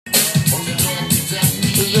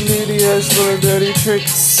the media is full of dirty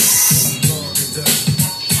tricks.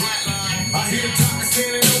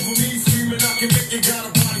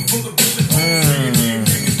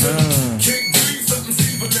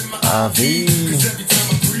 Avi,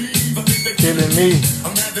 killing me.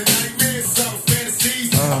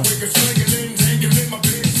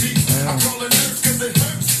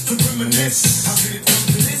 Miss.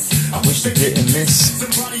 I wish I didn't miss.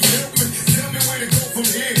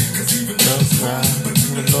 Don't cry,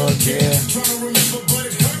 the Lord, yeah.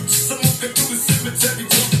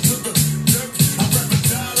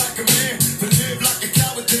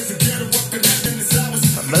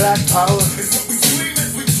 Black power.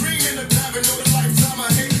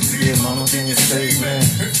 Yeah, mama, can you save me?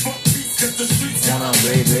 One on,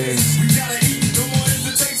 baby.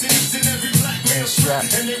 And strap.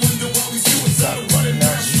 Stop running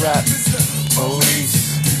out strap. Police.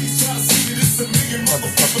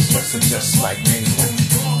 Motherfuckers dressing just like me.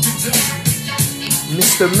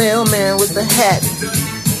 Mr. Mailman with the hat.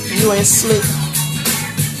 You ain't slick.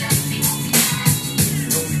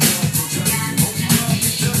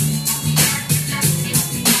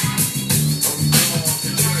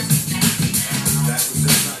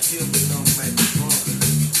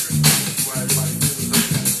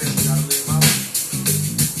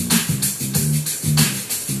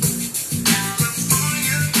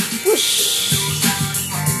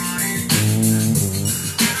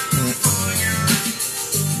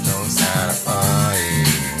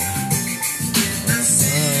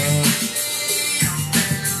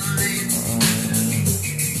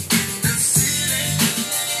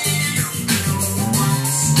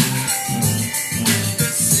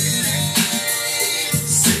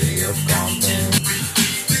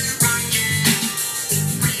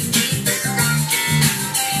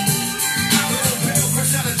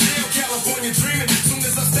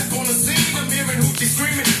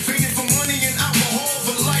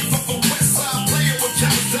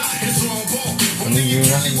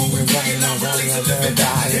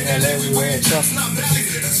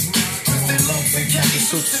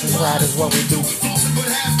 Suits and riders, what we do.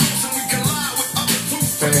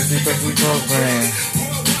 Finish because we program.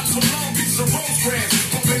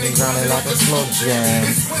 They grounded like a slow jam.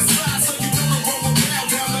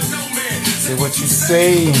 Say what you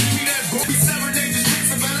say.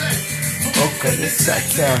 Okay, let's check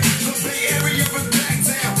down.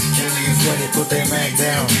 Ready, put their mag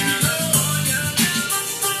down.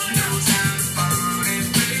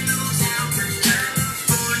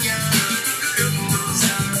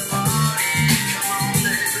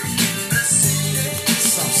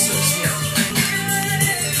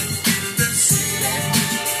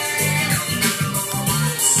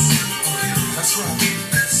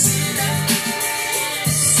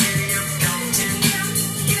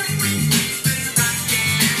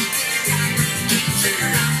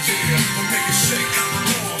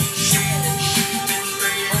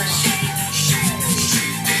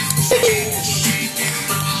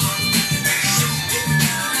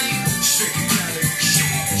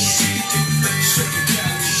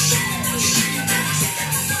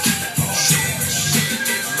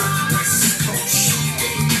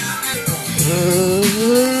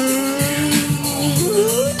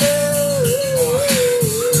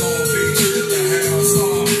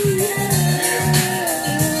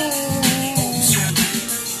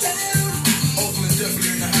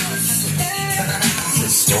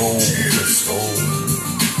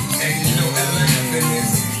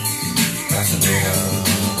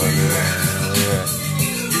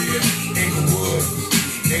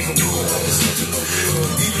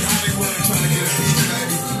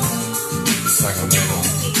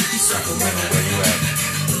 Sacramento, where you at?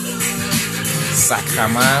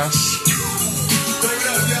 Sacramento.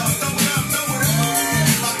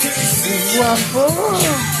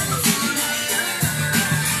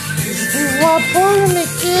 Guapo me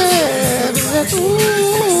quieres.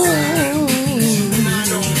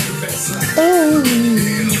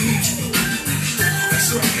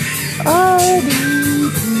 I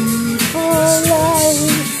need you for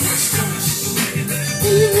life.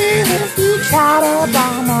 Even if you try to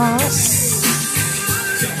bomb us,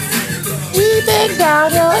 we take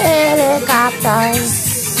down your helicopters.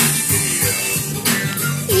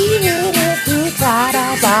 Even if you try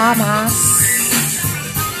to bomb us,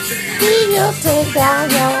 we will take down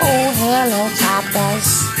your old helicopters.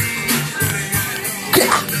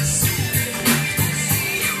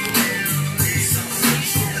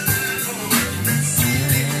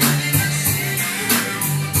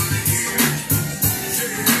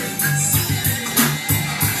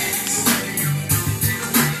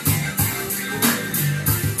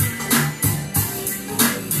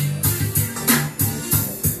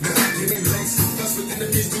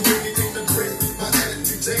 enemies do anything to bring my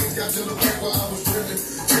attitude changed. Got to the point where I was driven.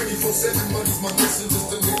 24/7 money's my mission.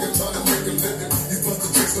 Just a nigga trying to make a living. These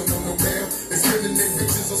busted chicks don't know no damn. They spending their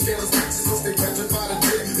riches on scandalous bitches. So stay petrified of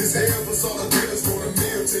dick. This hell was all the dealers for the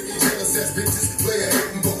meal ticket. Jealous ass bitches. Play a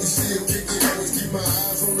hating, but we still kick it. Always keep my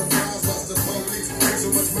eyes on the prize. Watch the police. Ain't so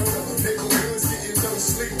much murder. Neighborhoods getting no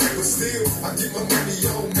sleep. But still, I get my money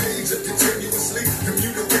on major. Continuously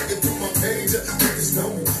communicating through my page. Niggas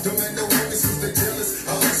know me. Don't let no homies cause they jealous.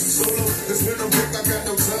 I hustle solo. Cause when I'm broke, I got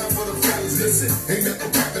no time for the fellas. Listen, ain't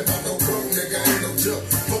nothing poppin' about no broke nigga. Ain't no joke.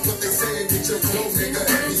 Fuck what they say and get your flow, nigga.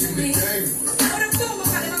 Happy in the game. What I'm doing,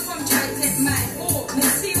 I never come try to take mine. Oh, me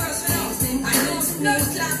serious now. I know blood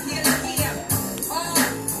clot here and here. Oh,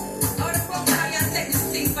 how the fuck are you take this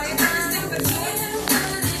thing for your first thing for sure?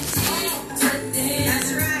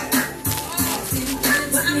 That's right.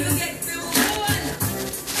 But I'm gonna get through one.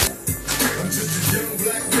 I'm just a young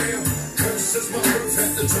black male. Curse since my birth,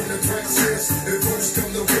 had to turn to crack sales. If worst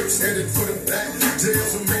come to worst, headed for the back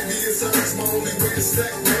jails. Or maybe it's honest, my only way to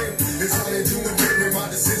stack mail. It's all they doing, making my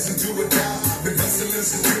decision to or die. Been hustling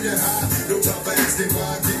since junior high. No time for asking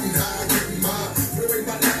why. Getting high, getting mine. Put away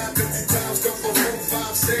my life 50 times, come for 4 or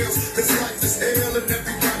 5 sales. Cause life is hell and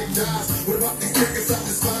everybody dies. What about these niggas I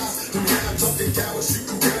despise? Them loud talking cowards,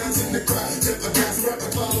 shooting guns in the crowd. Jeopardize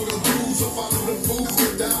rapping, follow the rules or follow the fools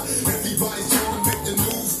that die. Everybody's trying to make the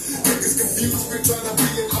news. Niggas confused, we're trying to be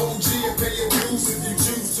an OG and pay your dues. If you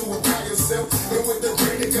choose to apply yourself, and with the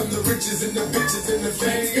green, come the riches and the bitches and the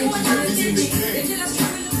fame.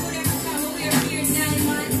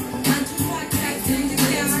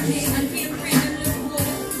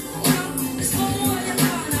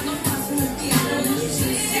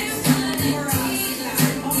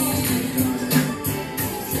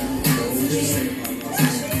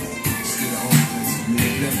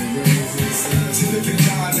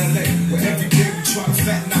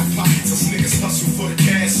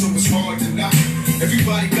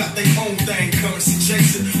 Everybody got their own thing, currency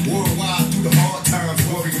chasing. Worldwide through the hard times,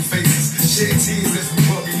 worrying faces. Shed tears as we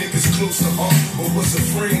bury niggas close to heart. Or was a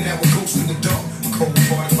friend that would ghost in the dark. Cold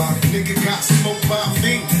part about it, nigga got smoked by a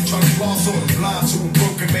fiend. Trying to floss on a blind to a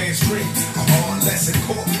broken man's dream. A hard lesson,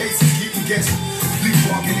 court cases, keeping guessing. Leave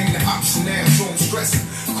bargain ain't the option now, so I'm stressing.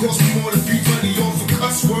 Cost me more to be money off of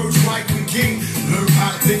cuss words, right and king. Learn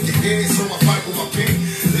how to think ahead, so I fight with my pen.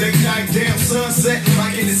 Late night, damn sunset,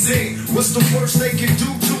 like in the scene. What's the worst they can do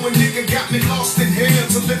to a nigga? Got me lost in hell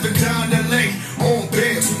to living down the lane. On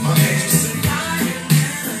bed with my hands.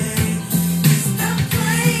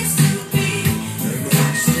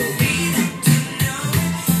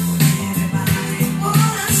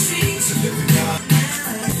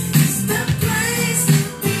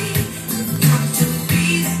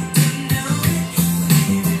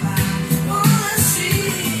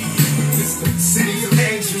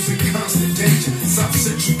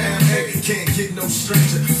 Can't get no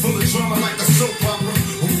stranger. Full of drama like a soap opera.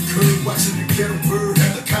 On the curb watching the ghetto bird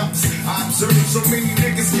helicopters. I observe so many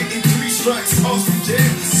niggas getting 3 strikes off from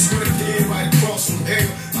jail. Swear to dead right across from hell.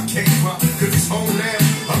 I can't cry cause it's home now.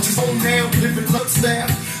 I'm just home now, living luck style.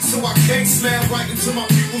 So I can't smile right into my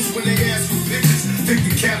peoples when they ask for pictures.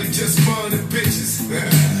 Thinking Cali just fun and bitches.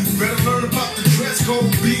 Better learn about the dress code,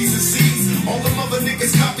 B's and C's. All them other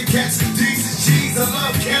niggas copycats and D's and G's. I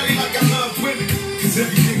love Cali like I love women. Cause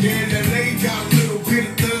every nigga in LA got a little bit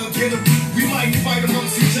of thug in him. We might fight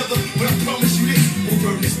amongst each other, but I promise you this. We'll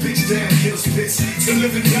burn this bitch down, kill us piss. To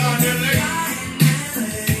living down LA.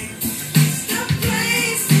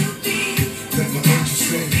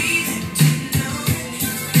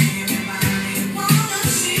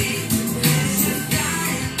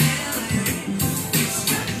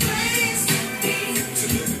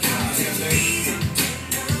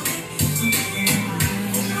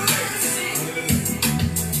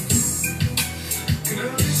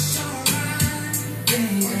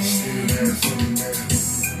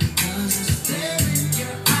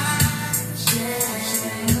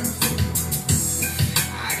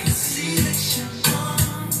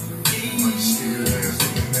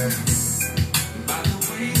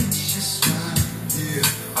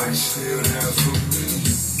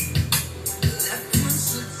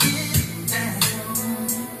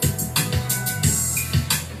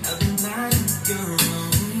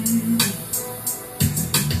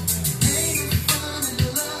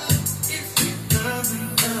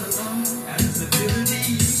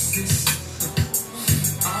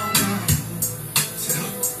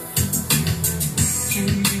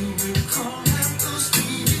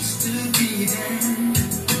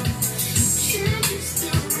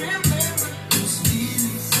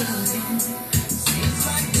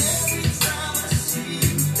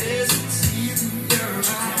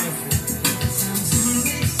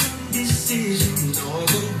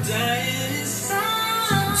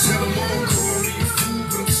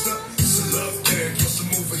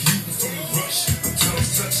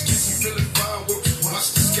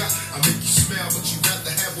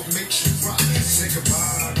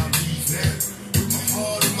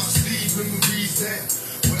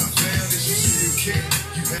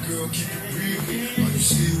 Girl, keep it real. Are you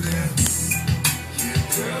still there? Yeah,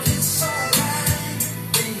 girl, it's alright,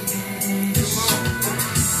 baby. Come on.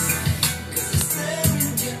 Cause it's there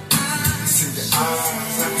in your eyes. See the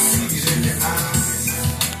eyes, I can see it in your eyes.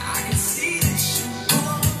 I can see that you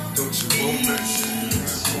want. Don't you want that shit?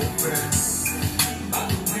 Want that? By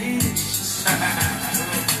the way that you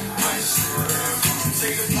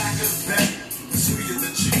take the black of the back, the sweeter the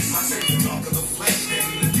juice. I take the dark of the flesh,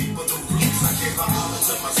 and the deeper the roots. I gave a holler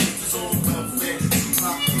to my sisters on welfare. To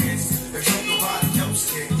my kids, and don't nobody else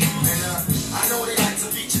can. And I know they like to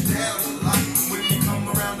beat you down a lot. When you come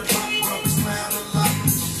around the block, brothers clown a lot.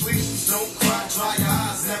 So please don't cry, dry your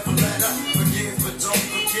eyes, never let up. Forgive, but don't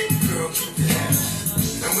forget, girl, keep your head up.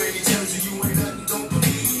 And when he tells you you ain't nothing, don't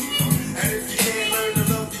believe. And if you can't learn to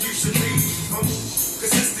love you, you should leave. Cause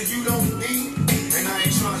sister, you don't need. And I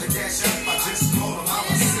ain't trying to cash up, I just call them how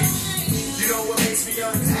I see. You know what makes me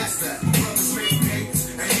unask that? Brothers make games,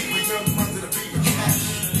 and leave a young mother to be a cat.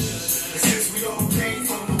 And since we all came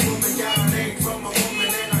from a woman, got our name from a woman,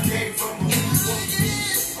 and I came from a woman.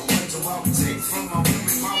 I wonder why we take from our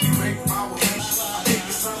women, why we rape our women. I think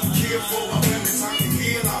it's time to kill for our women, time to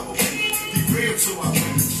heal our women, be real to our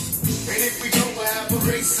women. And if we don't have a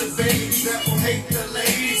race of babies that will hate the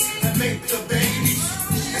ladies that make the babies.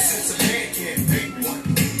 And since a man can't make one,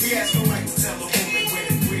 he has no right to tell a woman when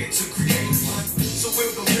and where to create one. So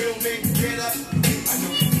will the real men get up? I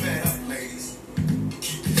know you're fed up, ladies.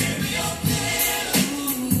 Keep your head up.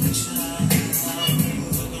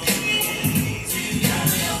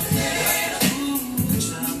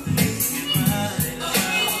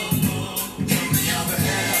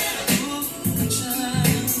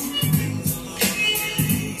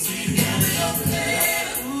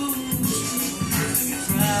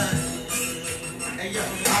 Hey, yo,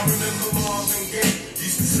 I remember Marvin Gaye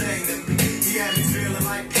used to sing to me. He had me feeling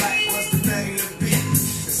like black was the thing to be. And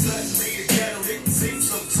suddenly the ghetto didn't seem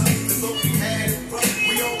so tough. And though we had it rough,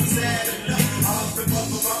 we always had enough. I huffed and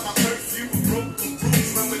puffed about my curfew, broke the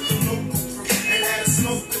rules, run with the local crew, and had a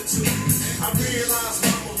smoke or two. I realized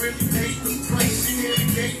mama really paid the price. She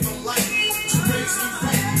nearly gave her life to raise me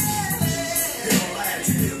right. And all I had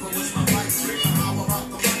to give her was my life, drink an hour out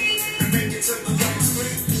the light, and make it to the right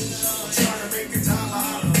screen. Trying to make a dollar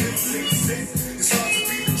out of 15 cents. It's hard to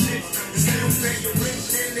be the chick and still pay your rent.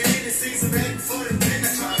 And the innocence of heading for the pen.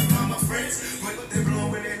 I try to find my friends, but they're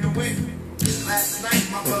blowing in the wind. Last night,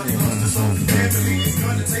 my buddy lost his whole family. He's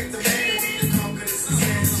gonna take the man and be the conquer this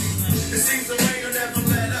insanity. It seems the rain will never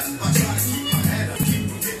let up. I try to keep my head up,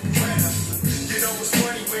 keep from getting wetter. You know it's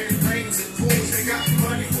funny when it rains and pours. They got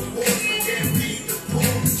money for wars, but can't feed the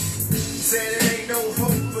poor. Said it ain't no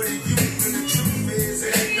hope for the youth, and the truth is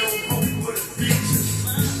it ain't no hope for the future.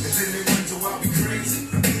 And then they wonder why we crazy.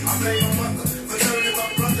 I blame my mother for turning my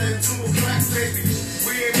brother into a black baby.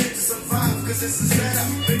 We ain't meant to survive, cause this is better.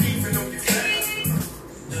 But even though you're better.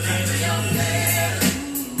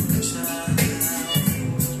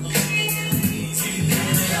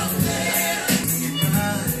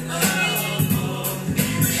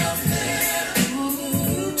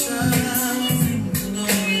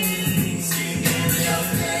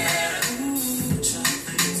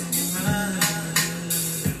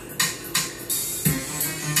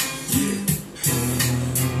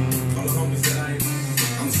 All the homies that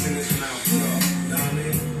I'm singing this now for y'all, know what I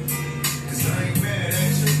mean? Cause I ain't mad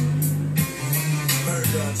at you. Heard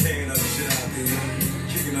y'all tearing up shit out there,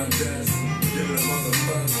 kicking up dust, giving a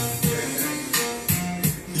motherfucker. Yeah.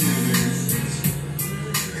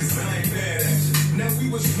 Cause I ain't mad at you. Now we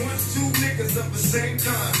was once two niggas of the same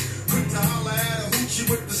kind, quick to holler at a hoochie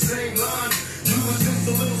with the same line. You was just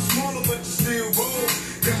a little smaller, but you still roll.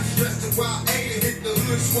 Got stressed and wild A and hit the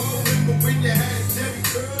hood swole. Remember when you had it very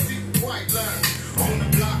curvy, white line. On the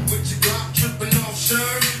block with your Glock, tripping off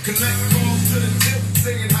shirt. Connect calls to the tip,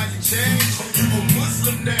 saying how you change. You a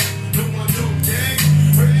Muslim now, no one don't gang.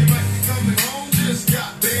 Heard you might be coming home, just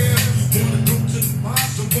got there. Wanna go to the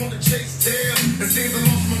mosque, or wanna chase tail. And see the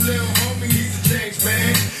lost my little homie, he's a change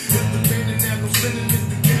man. If the pain and never sinning is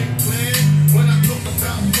the game plan. When I talk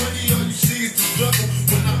about money, all you see is the struggle.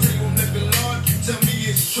 When I pray on every Lord, you tell me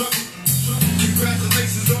it's trouble.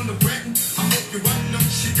 Congratulations on the wedding. I hope you're right, know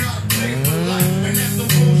she got a plan for life. And that's the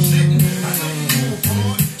bullshitting. I know you move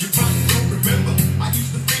hard, you find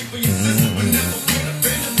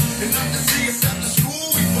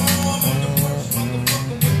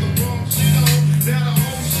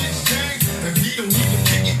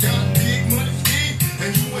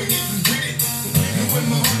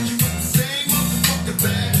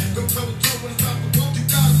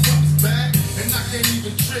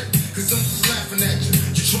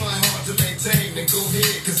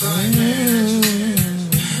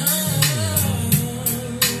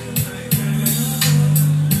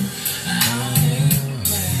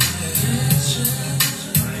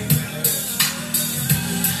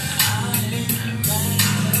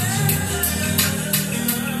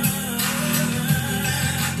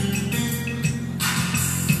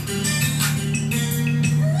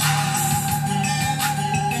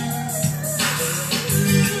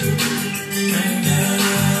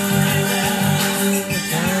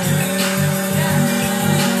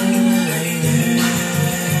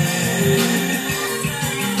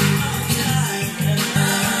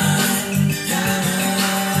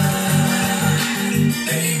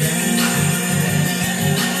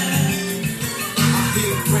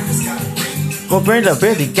But Brenda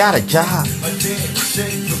barely got a job.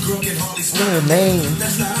 Her name.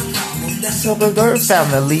 So the girl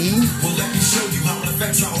family.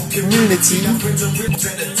 Community.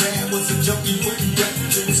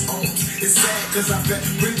 It's sad cause I bet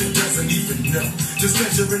Brenda doesn't even know. Just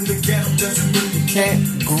measuring the gap doesn't mean you Can't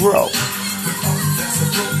grow. that's a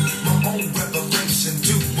book, my own revelation.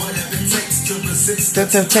 Do whatever it takes to resist The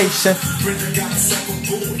temptation. Brenda got herself a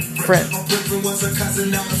boyfriend. Friend. My boyfriend was a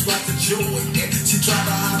cousin, now it's right to joy. And she tried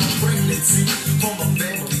to hide her pregnancy from a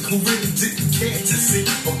family who really didn't care to see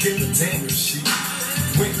or give a damn if she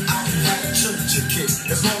went out and had a church a kid.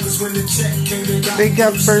 As long as when the check came, They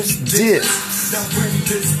got first dibs. now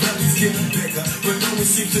Brenda's belly's getting bigger, but no one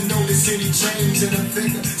seems to notice any change in her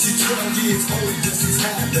figure. She's 12 years old, just as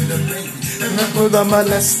having a baby. And And I put on my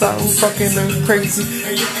left stop, fucking her crazy.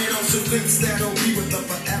 and your aunt also thinks that I'll be with her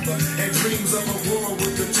forever, and dreams of a world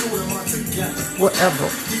with the two of them are together. Whatever.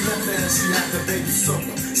 He left her and she had the baby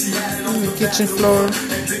summer. She had it on The the kitchen bathroom floor.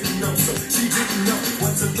 and didn't know, so she didn't know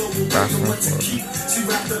what to throw away and what to keep. She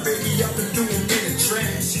wrapped the baby up and threw him in a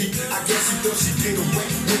trash heap. I guess she thought she'd get away,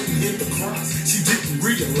 wouldn't hit the cross. She didn't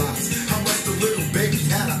realize how much the little baby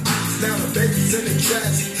had her eyes. Now the baby's in the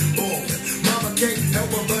trash, bawling. Mama can't help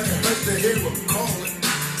her but it hurts to hear her calling.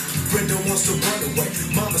 Brenda wants to run away.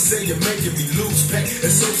 Mama say you're making me lose pay.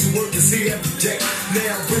 And social work is here every day.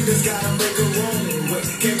 Now Brenda's gotta make her own way.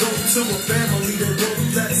 Can't go to a family that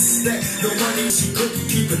won't let her stay. No money, she couldn't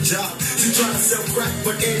keep a job. She tried to sell crack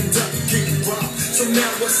but ended up getting robbed. So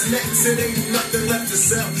now what's next? It ain't nothing left to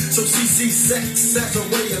sell. So she sees sex as a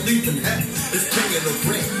way of leaving hell. It's paying the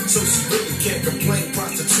rent, so she really can't complain.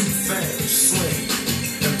 Prostitute, fame, slang.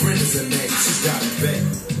 And Brenda's a name, she's got a bed.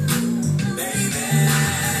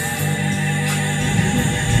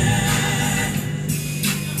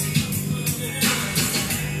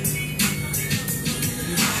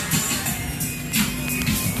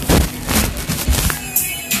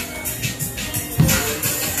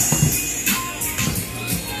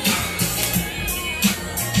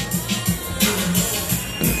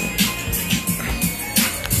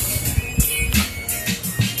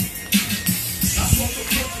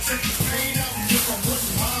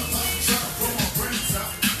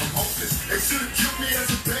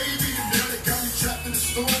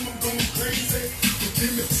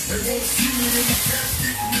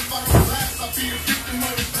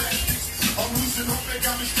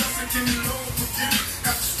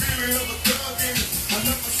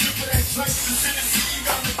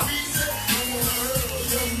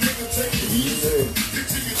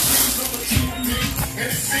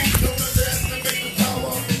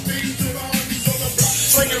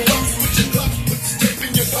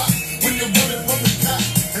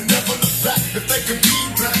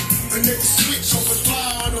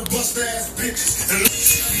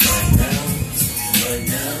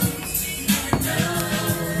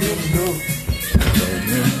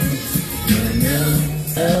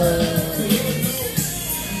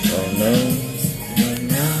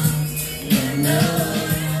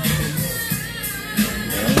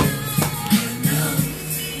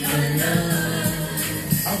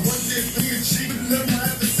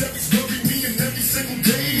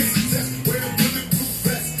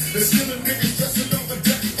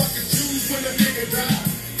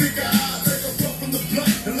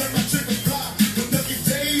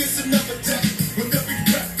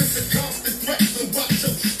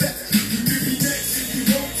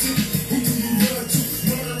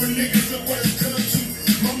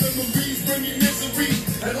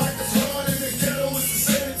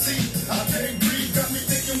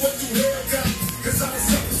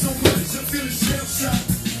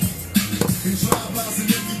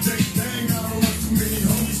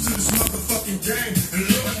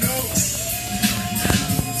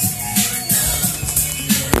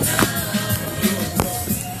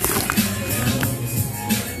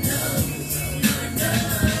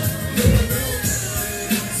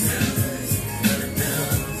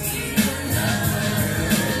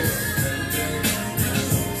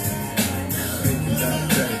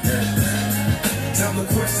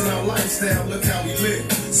 Lifestyle, look how we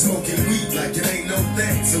live. Smoking weed like it ain't no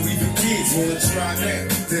thing. So even kids wanna try now.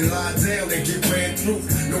 Then lie down and get ran through.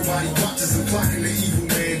 Nobody watches them clocking the evil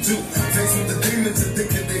man do. Faced with the demons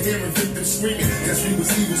addicted to hearing victims screaming. Guess we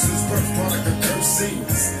was evil since birth, product of cursed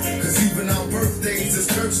scenes. Cause even our birthdays is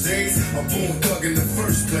curse days. A born thug in the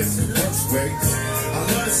first place, the worst way. I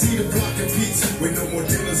love to see the block in peace. With no more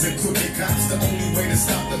dealers and crooked cops. The only way to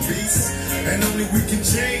stop the beast. And only we can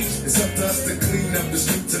change. It's up to us to clean up the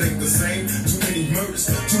streets. It ain't the same. Too many murders,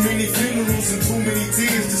 too many funerals, and too many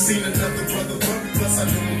tears to see another brother buried. Plus I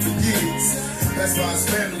knew him for years. That's why his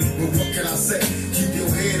family. But what can can I say? Keep your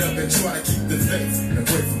head up and try to keep the faith and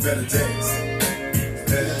pray for better days.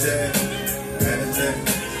 Better days, better days,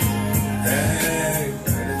 hey,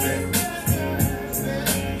 better days.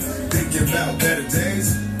 Thinking about better days,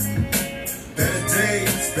 better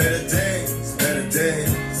days, better days, better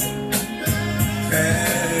days,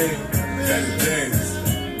 hey, better days.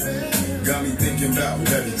 Got me thinking about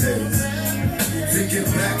better days. Thinking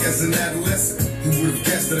back as an adolescent, who would have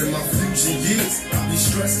guessed that in my future years I'd be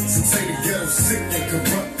stressing. Some say the ghetto's sick and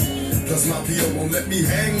corrupt, plus my PO won't let me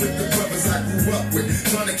hang with the brothers I grew up with.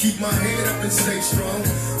 Trying to keep my head up and stay strong.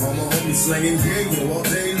 All my homies slanging yeah, all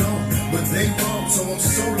day long, but they wrong, so I'm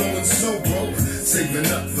solo and so broke.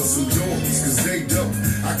 Saving up for some doors, cause they dope.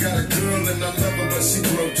 I got a girl and I love her, but she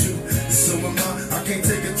broke too. And so am I can't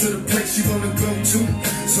take her to the place she wanna go to.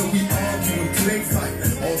 So we argue and play fight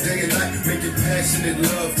all day and night, making passionate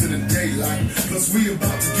love to the daylight. Plus we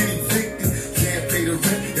about to get evicted, can't pay the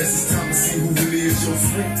rent. Guess it's time to see who really is your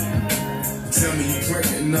friend. Tell me you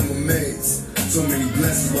pregnant and I'm amazed. So many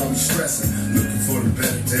blessings while we stressing, looking for the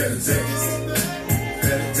better days.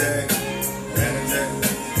 Better days, better days,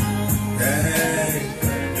 hey,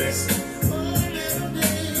 better days.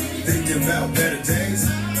 Thinking about better days,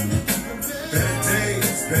 better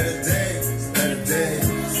days, better days, better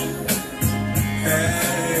days,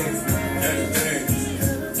 hey, better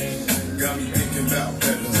days. Got me thinking about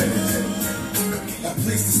better days. A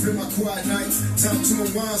place to spend my quiet nights, time to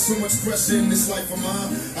unwind, so much pressure in this life of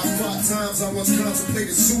mine. I cried times I once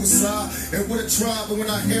contemplated suicide, and would have tried, but when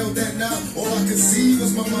I held that now, all I could see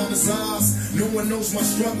was my mama's eyes. No one knows my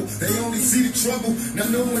struggle, they only see the trouble. Now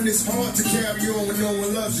knowing it's hard to carry on when no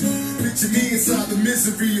one loves you. Picture me inside the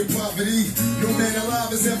misery of poverty. No man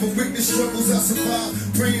alive has ever witnessed struggles I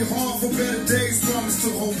survived. Praying hard for better days, promise to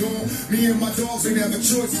hold on. Me and my dogs ain't have a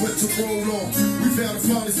choice but to roll on. We found a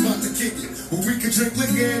finally spot to kick it, where we could drink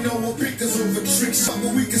liquor and no one pick us over trick shop,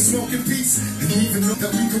 where we can smoke in peace. And even know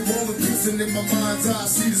that we can roll in peace. And in my mind's eye, I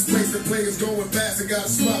see this place that players going fast. I got a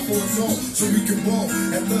spot for us all, so we can ball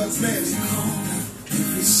at Love's Mansion.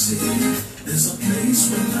 Every city, there's a place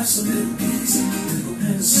where life's a little easy. Little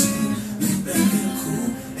Hennessy, we back and cool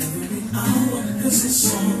every hour, cause it's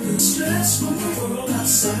all good. Stress from the world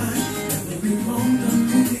outside, every wrong done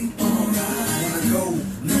will be alright. Wanna go,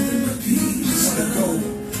 Nothing but peace. wanna go.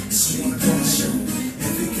 Sweet passion,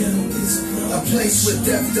 every ghetto is a A place where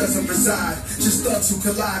death doesn't reside, just thugs who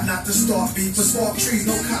collide, not to start beef. For spark trees,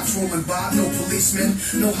 no cops roaming by, no policemen,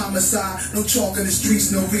 no homicide, no chalk in the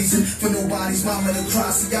streets, no reason for nobody's mama to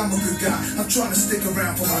cry. See, I'm a good guy, I'm trying to stick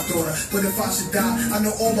around for my daughter, but if I should die, I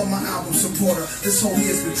know all of my albums support her. This whole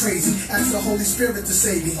year's been crazy, ask the Holy Spirit to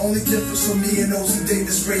save me. Only difference from me and Ozzy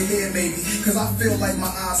Davis, gray hair maybe, cause I feel like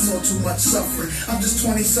my eyes saw too much suffering. I'm just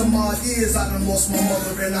 20 some odd years, I done lost my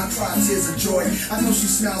mother and I cry tears of joy. I know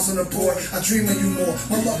she smiles on her boy, I dream of you more.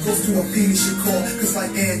 My love goes to a Venus you call, cause like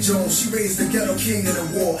Ann Jones, she raised the ghetto king in the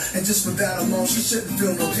war. And just for that alone, she shouldn't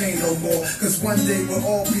feel no pain no more. Cause one day we'll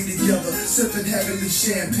all be together, sipping heavenly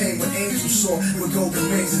champagne with angels soar, with golden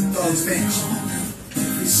rings and thugs mansion.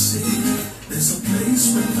 Every city, there's a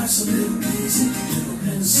place where life's a little easy. Little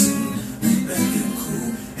Hennessy, we back and cool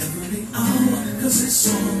every hour, cause it's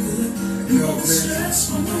all good. No stress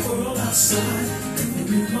from the world outside,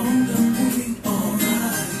 every wrong done will be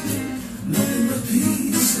alright. Nothing but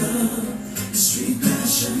peace, love, street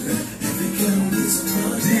passion, every ghetto is a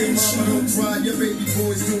blood. Dear mama, don't cry, your baby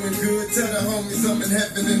boy's doing good. Tell the homies I'm in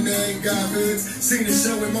heaven and they ain't got hoods. Seen the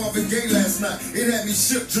show with Marvin Gaye last night. It had me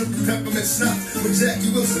shook, dripping peppermint schnapps with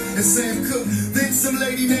Jackie Wilson and Sam Cooke. Then some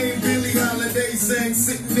lady named Billie Holiday sang,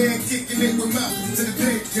 sitting there kicking it with Malcolm till the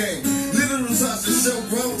day came. Little Natasha show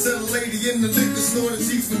grown, tell the lady in the liquor store that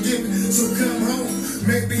she's forgiven. So come home,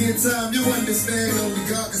 maybe in time you understand. Only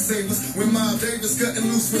God can save us. When Miles Davis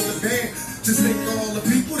cutting loose with the band. Just think of all the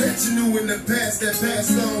people that you knew in the past that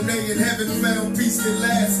passed on. They in heaven found peace at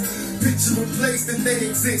last. Picture a place that they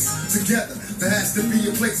exist together. There has to be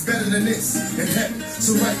a place better than this in heaven.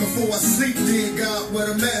 So right before I sleep, dear God, what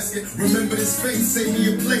I'm asking, remember this face, save me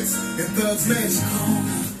a place in Thug's Mansion.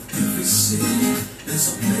 Every city,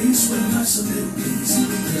 there's a place where life's a little easy.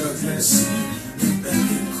 Thug's Mansion. We back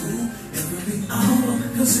and cool every hour,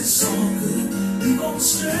 cause it's all good. Leave all the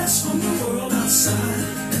stress from the world outside,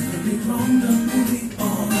 every wrong done will be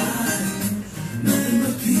alright. Nothing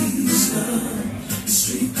but peace, love,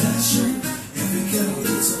 street passion, every ghetto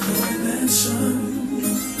is a love mansion.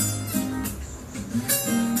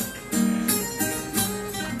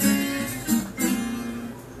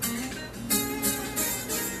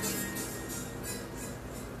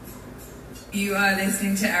 You are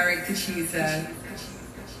listening to Eric Kachusa.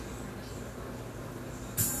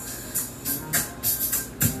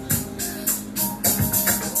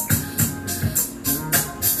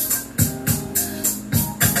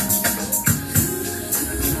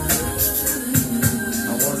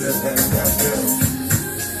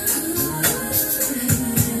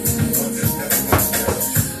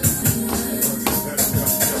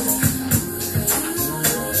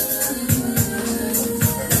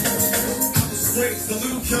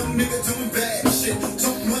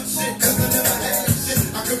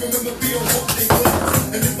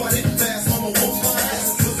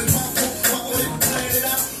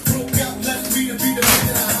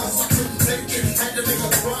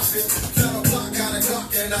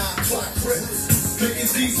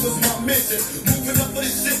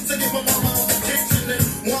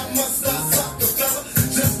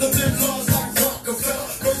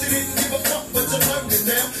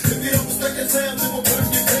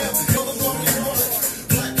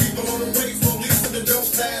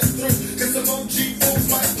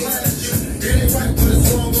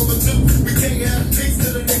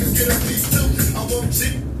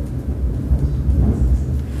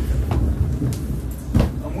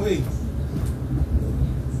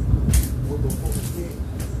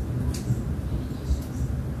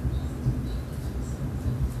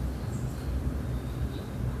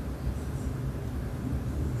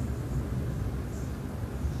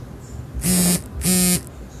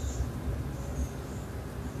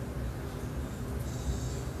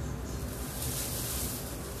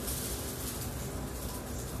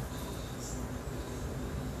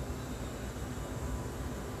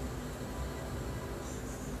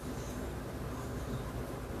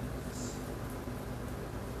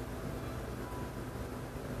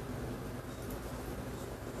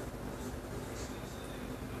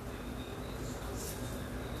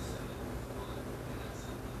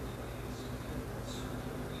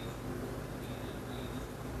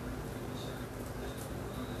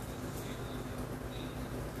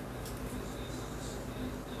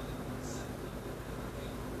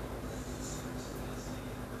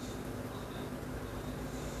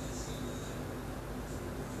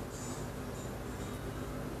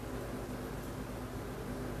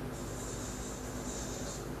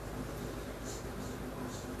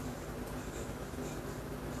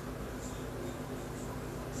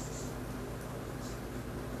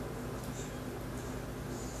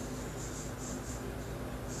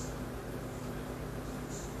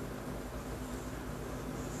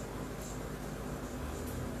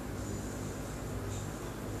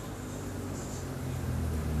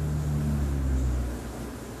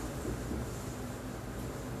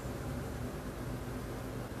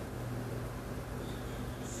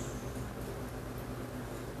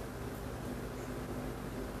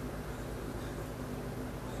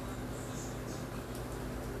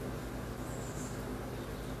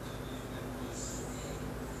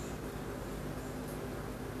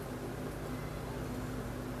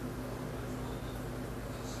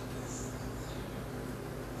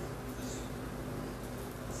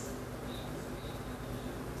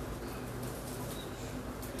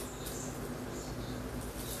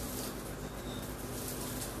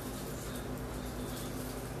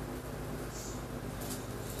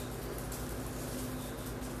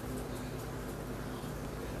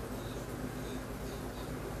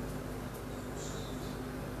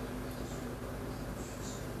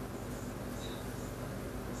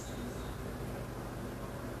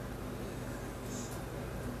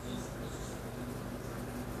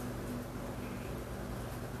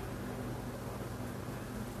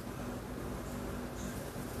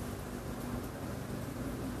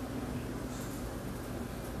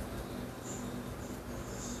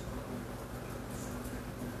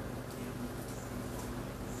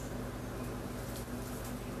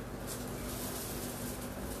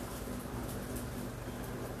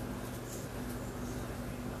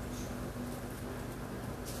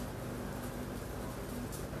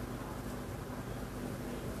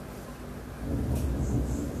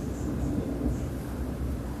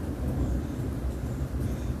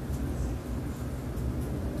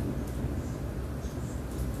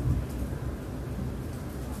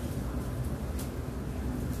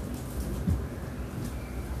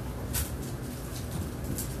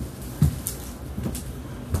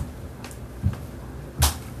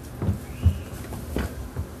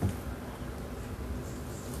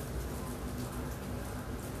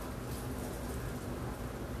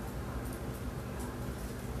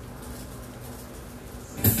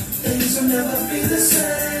 will never be the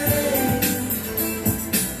same.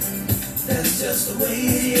 That's just the way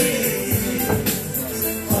it is.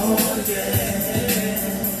 Oh yeah.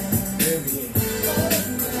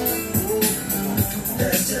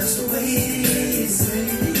 That's just the way it is.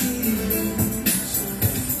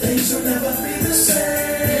 Things will never be the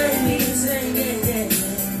same.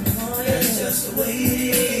 That's just the way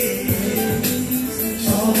it is.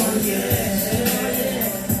 Oh yeah.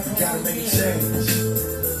 Gotta make change.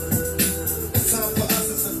 It's time for us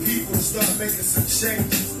as a people to start making some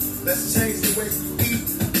changes. Let's change the way we eat.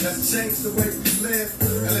 Let's change the way we live.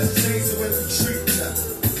 And let's change the way we treat each other.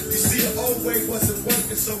 You see, the old way wasn't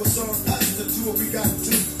working, so it's on us to do what we gotta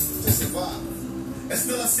do to survive. And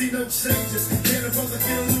still I see no changes. Can a brother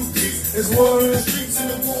get a little peace? There's war in the streets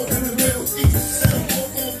and a war in the Middle East. Set a war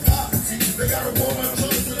on poverty. They got a war on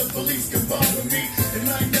drugs so the police can bother me. And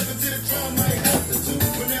I ain't never did a crime I ain't have to do.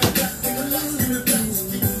 But now I'm back in the lock, in the back to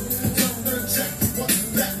keep. Come and check you up,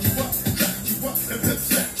 back you up, crack you up, and pep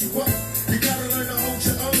back you up. You gotta learn to hold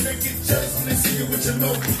your own. They get jealous when they see you with your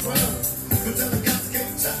local crime. But tell the cops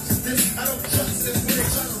can't touch this. I don't trust this. When they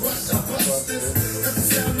try to rush, I bust this. That's the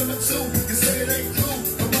sound number 2. You say it ain't cool.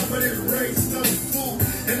 My mama didn't raise no fool.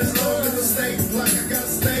 And as long as I stay black, I got a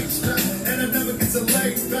stage strap. And I never get to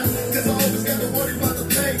lay back. Cause I always got to worry about the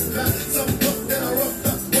pay back. Some book that I roughed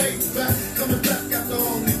up way back. Coming back after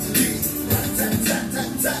all these years. Tat, tat, tat,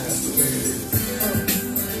 tat. That's the way it is.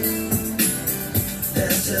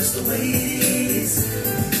 That's just the way it is.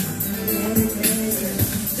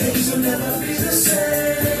 Things will never be the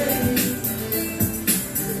same.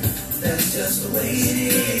 That's just the way it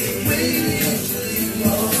is. Oh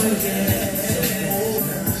yeah.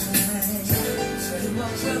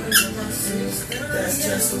 That's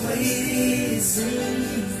just the way it is.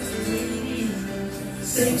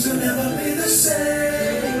 Things will never be the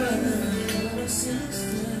same.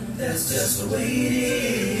 That's just the way it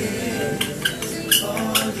is.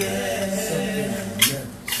 Oh yeah.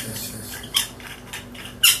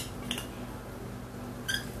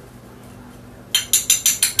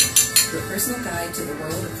 Your personal guide to the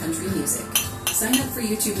world of country music. Sign up for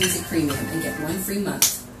YouTube Music Premium and get 1 free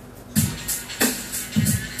month.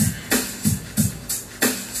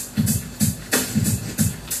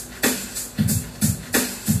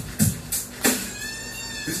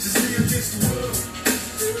 It's just me against the world.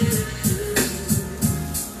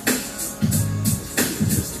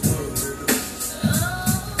 Against the world, baby.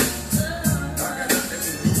 I got nothing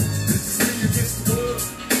to lose. This is me against the world.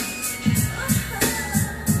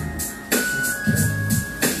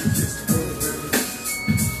 Against the world, baby.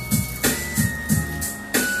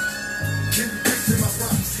 Can you picture my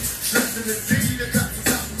prophecy? Trapped in the D, the cops on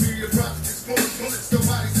top of me. The prophets exploding bullets, the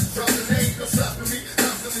bodies is dropping. They ain't no stopping me.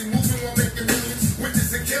 Constantly moving while making millions.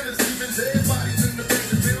 Witness and killers, leaving dead bodies in the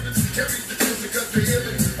vacant buildings. Carries the children because they're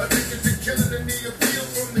healing. Addicted to killing and need appeal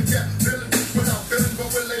from the cap villain. Without feeling, but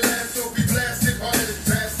will they last or be blasted? Harder than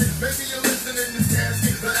blasted. Maybe you're listening in this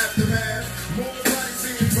casket, the aftermath. More bodies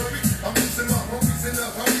being buried. I'm losing my homies in a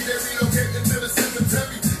hurry. They relocating to the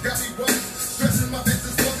cemetery. Got me worried, stressing my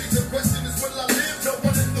business worried. The question is, will I live? No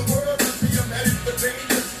one in the world loves me. I'm headed for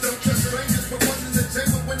danger. Don't trust strangers, but one in the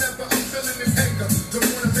chamber whenever I'm feeling this anger. Don't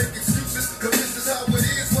wanna make excuses, cause this is how it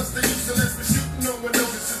is. What's the use unless we're shooting? No one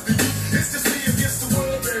notices the youth. It's just me against the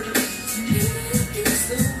world, baby.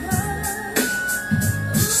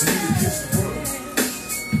 It's just me against the world.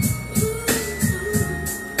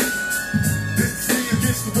 It's me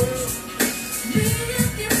against the world.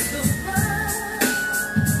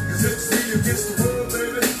 Cause it's me against the world,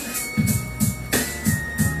 baby.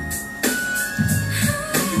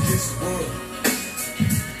 Me against the world.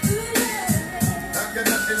 I got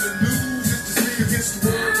nothing to lose. It's just me against the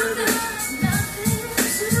world, baby.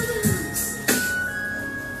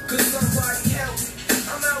 Cause somebody help me.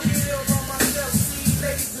 I'm out here all by myself. See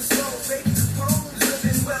ladies and slow, babies and poems,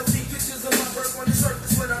 living wealthy. Pictures of my birth on the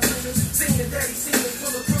surface when I'm dreaming. Singing daddy, singing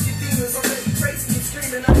full of crooked demons. Already crazy and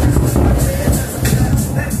screaming. I just want my head as a child.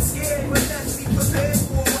 That's scared, but that's be prepared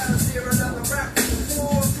for a while. Steer another rap.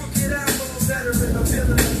 War, crooked apple, veteran, a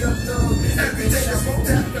villain, a young dog. Every day I smoke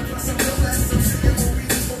that. Plus I'm no less. I'm singing more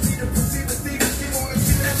reasons for me to proceed to see the scheme on the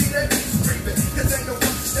street. Every day he's screaming. Cause ain't no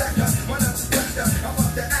one to stack up. Why not just back up? I'm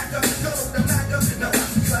up the actor. Go to the Mac up. Now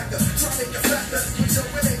I'm the clacker. Try to make a factor. But your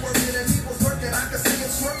it ain't working and he was working. I can see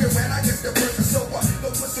him smirking when I get the burger. So what? Go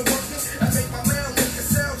put some work in. I make my man make a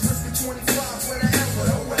sound. Just be 25 when I am. But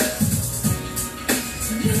oh well.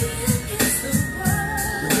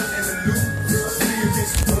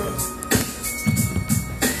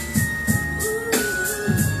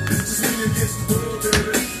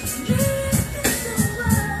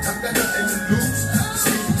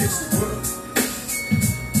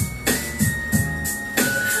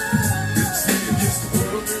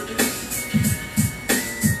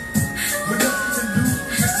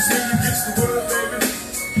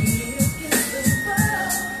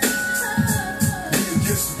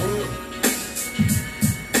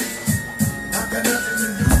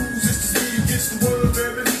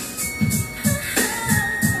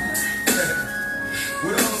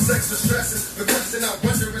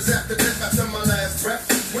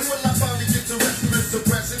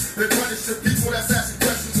 oppression. They punish the people that's asking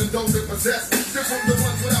questions and those that possess. They're from the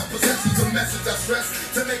ones without possessions. A message I stress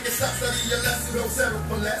to make it stop, study your lesson, don't settle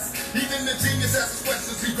for less. Even the genius asks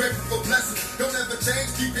questions, be grateful for blessings. Don't ever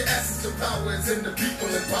change, keep your essence. The power is in the people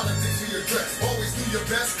and politics we address. Always do your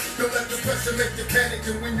best. Don't let the pressure make you panic.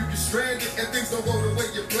 And when you get stranded and things don't go the way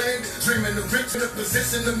you planned, dreaming of rich in a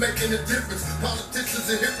position of making a difference. Politicians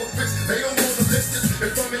and hypocrites, they don't want to listen.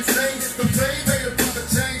 If I'm insane, the blame made a brother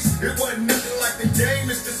change. It wasn't nothing like the game,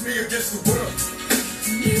 it's just me against the world.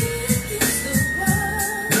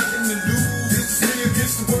 Nothing to lose, it's me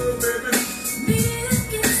against the world, baby.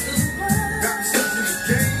 Got me stuck in the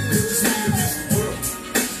game, it's just me against the world.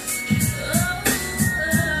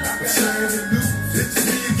 I'm trying to lose, it's just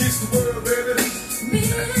me against the world, baby.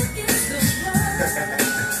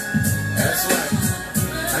 That's right.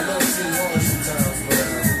 I know it seems hard sometimes, but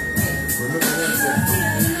remember one thing.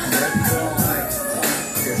 Every all night,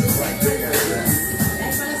 there's a right thing out there.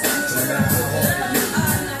 No matter how hard it is,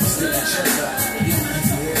 stick your chest out.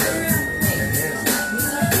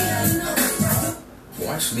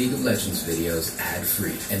 Watch League of Legends videos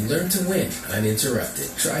ad-free and learn to win uninterrupted.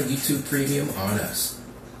 Try YouTube Premium on us.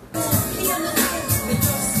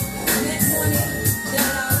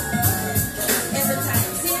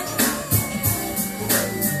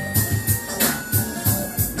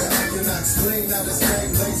 Explain how this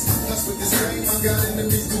game lace. Plus with this game, I got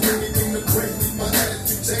enemies do anything to break me. My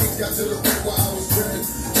attitude changed, got to the point where I was driven.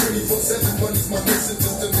 24/7 money's my mission,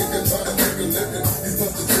 just a nigga try to make a living. These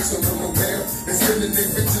busted tricks don't know no mail. They spending their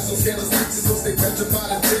riches on scandalous bitches, so stay petrified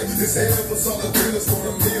and dead. This hell was all the dealers for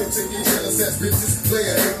a meal, taking jealous ass bitches. Play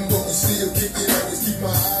a hating, but we still kick it. Always keep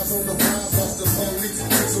my eyes on the prize, watch the police.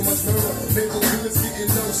 Take so much murder, make the killers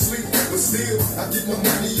getting no sleep. But still, I get my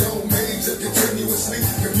money on major, continuously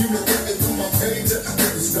communicating through my page.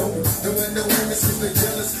 Niggas know, don't let no women cause they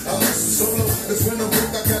jealous. I hustle solo, cause when I'm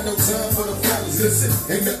broke, I got no time for the flowers. Listen,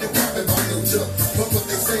 ain't nothing poppin' by no jump. Fuck what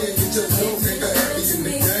they say and get your dough, nigga, happy in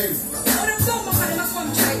the game.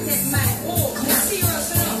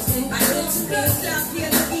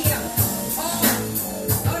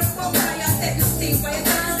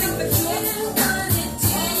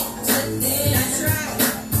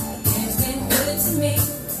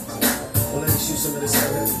 Some of this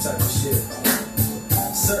type of shit.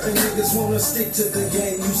 Certain niggas wanna stick to the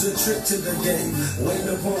game, use a trick to the game, waiting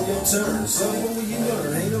upon your turn. So what will you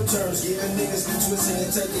learn? Ain't no terms, giving niggas be twisting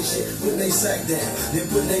and taking shit, putting they sack down, then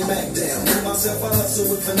putting they Mac down. Me myself, I hustle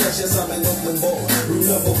with finesse, yes, I'm an Oakland ball. Rule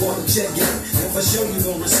number one, check game, and for sure you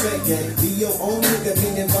gon' respect game. Be your own nigga,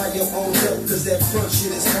 meaning by your own dope, cause that front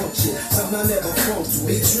shit is punk shit, something I never funked with.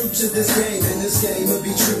 Be true to this game, and this game will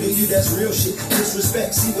be true to you, that's real shit.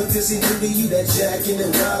 Disrespect, see what this ain't do to you, that jacking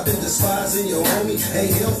and robbing, despising your homie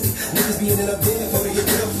ain't healthy. Niggas be ending up dead for the get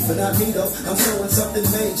healthy, but not me though. I'm showing something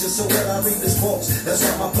major, so when I read this false, that's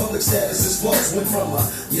why my public status is false. Went from a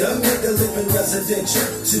young nigga living residential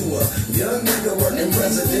to a young nigga working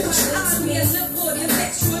residential.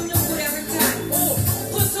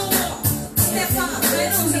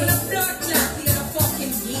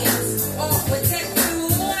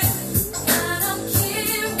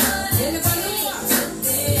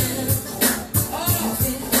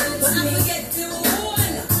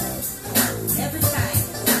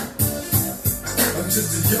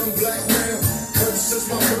 Just a young black man, curse since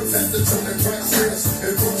my birth had to turn the crack sales.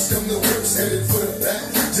 And worse come the worst, headed for the back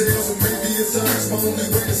jails. Or maybe it's honest, my only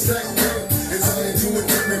way to stack mail is I ain't doing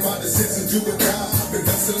every my decision, do or die. Been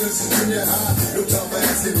hustling since junior high, no time for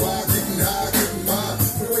asking why. Getting high, getting mine.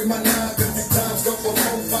 Put away my 950 times, go for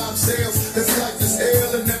 4-5 sales. This life is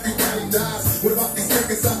hell and everybody dies. What about these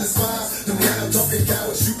niggas I despise? Them loud talking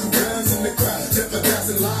cowards shooting guns in the crowd,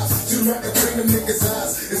 jeopardizing lives. Shooting right between them niggas'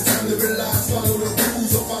 eyes. It's time to realize, follow the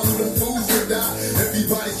rules or follow them fools that die.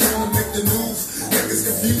 Everybody's trying to make the news. Niggas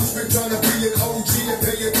confused, been trying to be an OG and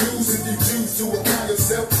pay your dues. If you choose to apply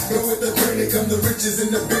yourself, go with the training, come the riches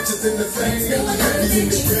and the bitches and the fame. And the happy in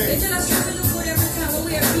the game.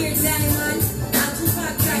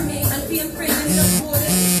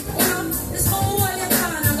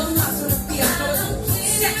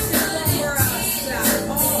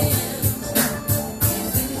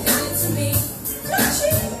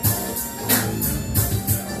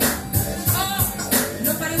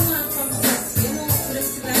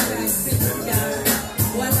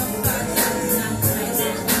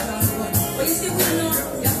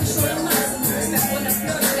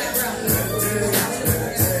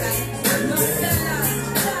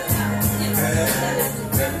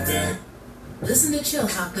 Listen to Chill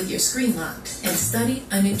Hop with your screen locked and study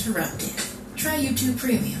uninterrupted. Try YouTube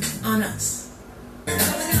Premium on us.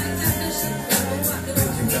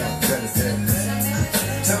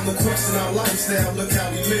 Time to question our lifestyle, look how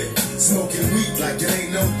we live. Smoking weed like it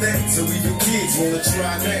ain't no thing. So even kids wanna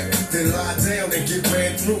try now, then lie down and get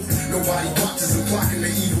ran through. Nobody watches them clocking the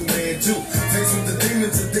evil man do. Faced with the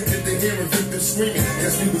demons, addicted to hearing victims screaming.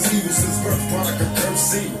 Guess we was evil since birth, product of cursed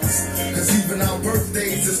seeds. Cause even our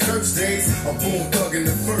birthdays is cursed days. A born thug in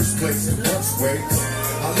the first place, in worst ways.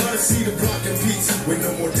 I love to see the block in peace, with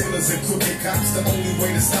no more dealers and crooked cops. The only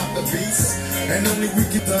way to stop the beast, and only we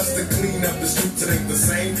get us to clean up the streets. It ain't the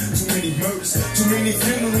same. Too many murders, too many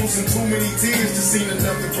funerals, and too many tears. Just seen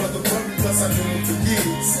another brother buried, plus I knew him for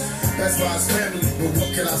years. That's why it's family, but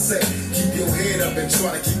what can I say? Keep your head up and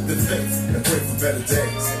try to keep the faith, and pray for better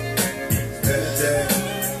days. Better days,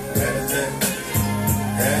 better days.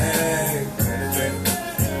 Hey, better days.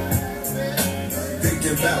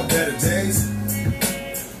 Thinking about better days.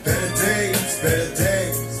 Better days, better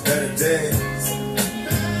days, better days.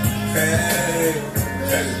 Hey,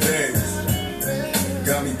 better days.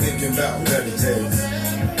 Got me thinking about better days.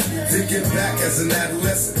 Thinking back as an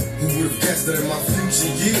adolescent, who would have guessed that in my future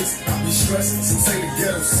years I'd be stressing. Some say the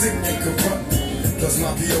ghetto's sick and corrupt. Plus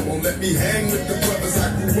my PO won't let me hang with the brothers I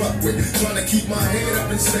grew up with. Trying to keep my head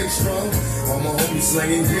up and stay strong. All my homies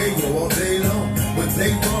slanging yo all day long, but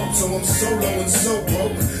they wrong, so I'm solo and so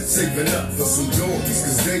broke. Saving up for some Jordans,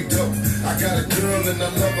 cause they dope. I got a girl and I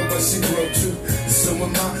love her, but she broke too. And so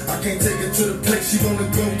am I can't take her to the place she wanna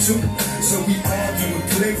go to. So we argue and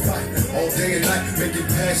play fight all day and night, making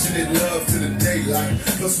passionate love to the daylight.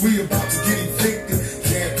 Plus we about to get evicted,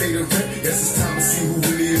 can't pay the rent. Guess it's time to see who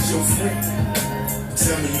really is your friend.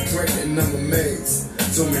 Tell me you pregnant and I'm amazed.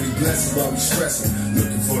 So many blessings while we stressing,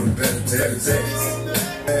 looking for the better days.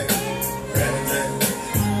 Hey, better days.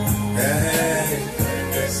 Hey,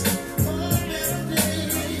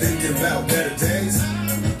 thinking about better days.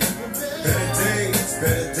 Better days,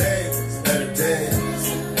 better days, better days.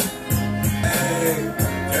 Hey,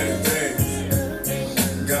 better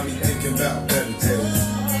days. Got me thinking about better days.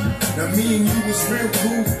 Now me and you was real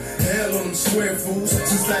cool. Hell on them square fools.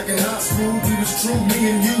 Since back in high school, we was true, me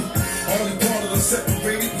and you. Only part of us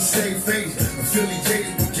separated, we stayed faded.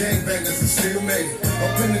 Affiliated with gangbangers and still made it.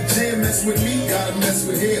 Up in the gym, mess with me, gotta mess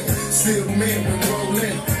with him. Still men when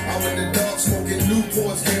rolling. Out in the dark, smoking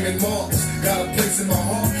Newports, gaming Mars. Got a place in my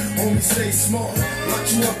heart, homie, stay smart.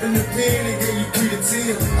 Locked you up in the pen and gave you 3 to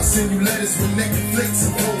 10. I send you letters with Netflix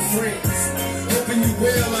and old friends. Hoping you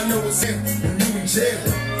well, I know it's him when you in jail.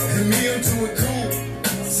 And me, I'm doing cool.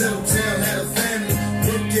 Settled down, had a family,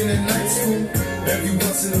 working at night school. Every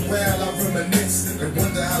once in a while I reminisce and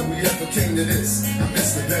wonder how we ever came to this. I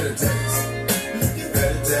miss the better days.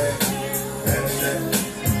 Better days, better days.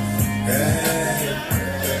 Hey.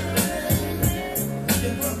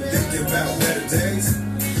 Thinking about better days.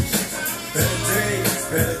 Better days,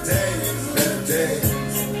 better days, better days.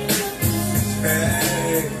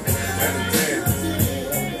 Hey, better days.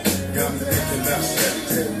 Got me thinking about better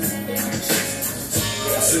days.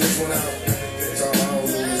 I send this one out to all my old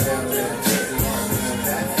movies down there.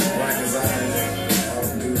 Rikers Island, all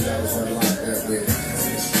the dudes I was locked up with.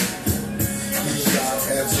 E-Shop,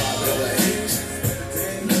 F-Shop, LA.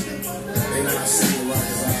 They not seeing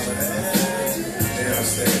Rikers Island. They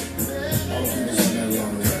understand. All the people's on that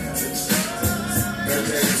long way. Better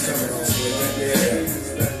days coming on, so yeah.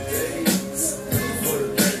 Better days. For the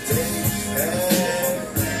better days. Hey,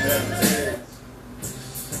 better days.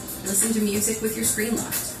 Listen to music with your screen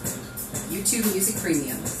locked. YouTube Music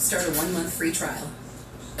Premium. Start a 1-month free trial.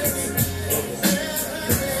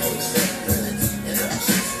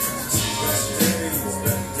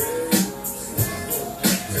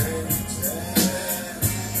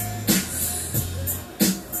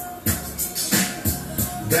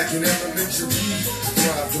 Back in elementary,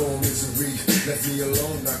 thrived on misery. Left me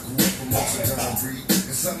alone, I grew up amongst a dying breed.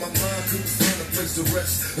 Inside my mind, couldn't find a place to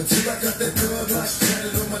rest until I got that thug like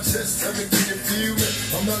tatted on my chest. Tell me, can you feel me?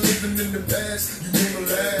 I'm not living in the past. You wanna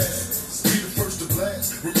last? Be the first to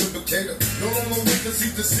blast. Remember Cater? No longer with the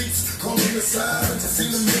seat the seats. Calling the sirens. I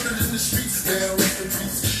seen them murdered in the streets. Now rest in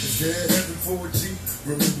peace. Is there heaven for a G?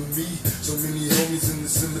 Remember me? So many homies in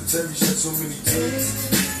the cemetery shed so many tears.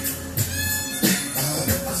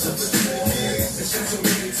 I said so many years, and shed so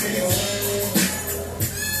many tears.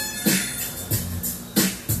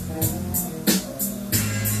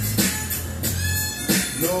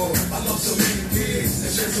 Lord, I lost so many kids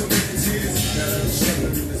and shed so many tears. Now that I'm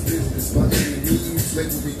struggling in this business, my enemies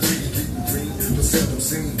making me greedy, getting green, but seldom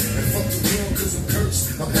seen. And fuck the world cause I'm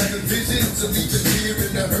cursed. I'm having visions of even here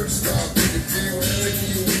in the hurt. God, make it feel, take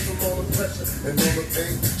me away from all the pressure and all the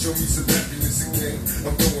pain. Show me some happiness again.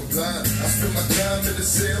 I'm going blind. I spend my time in the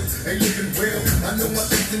cell, ain't living well. I know my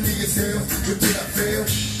destiny is hell, but did I fail?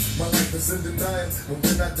 My life is in denial. And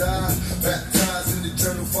when I die, baptized in the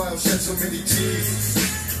eternal fire, shed so many tears.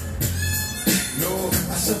 Lord,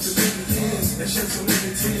 I suffered many years and shed so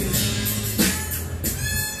many tears.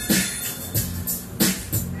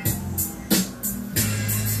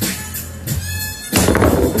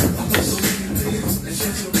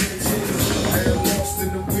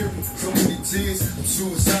 I'm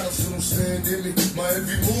suicidal, so don't stand in me. My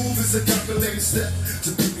every move is a calculated step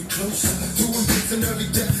to bring me closer to embracing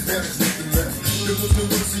early death. There is nothing left. There was no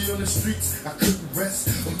mercy on the streets. I couldn't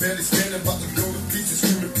rest. I'm barely standing, about to go to pieces,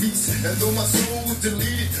 screaming peace. And though my soul was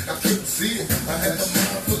deleted, I couldn't see it. I had a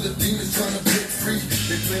mind full of demons trying to break free.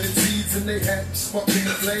 They planted seeds and they had sparking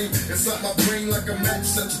the flame inside my brain like a match.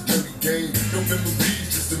 Such a dirty game. No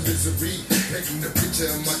memories, just a misery. Painting the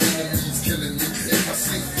picture of my enemies killing me in my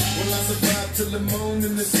sleep. Will I survive till the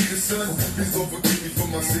morning to see the sun? Please don't forgive me for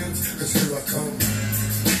my sins, cause here I come.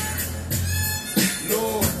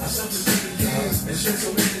 Lord, I suffered so many years and shed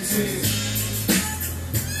so many tears.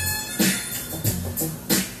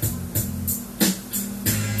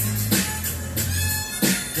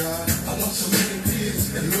 God, I lost so many years,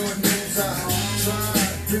 and Lord knows I tried.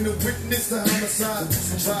 Been a witness to homicide,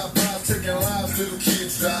 drive-bys taking lives, little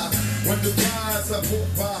kids die. Wonder why as I walk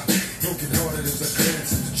by, broken hearted as I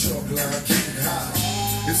glance at the chalk line, keeping high.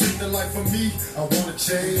 This ain't the life for me, I wanna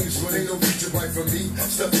change, but ain't no future right for me. I'm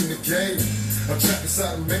stuck in the game, I'm trapped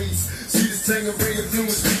inside a maze. See this Tangeray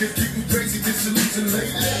influence, we can keep me crazy, disillusioned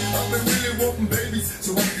lately. I've been really wanting babies,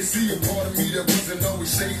 so I can see a part of me that wasn't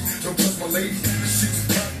always shady. Don't trust my lady, she's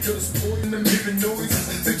a pop, got a sport and I'm hearing noises.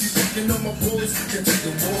 Think she's fucking on my boys, can't take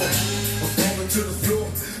no more. I'm falling to the floor,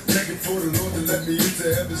 begging for the Lord to let me into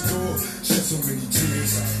heaven's door. Shed so many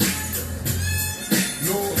tears.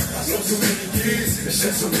 Lord, I lost so many years and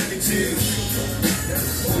shed so many tears.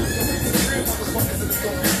 Real motherfuckers in the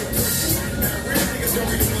store. Real niggas don't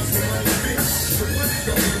be the ones who run the bitch. Real niggas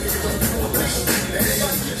don't be the niggas on the floor.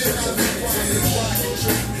 Everybody get your house and why it's why you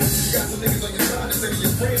trip. You got some niggas on your side that say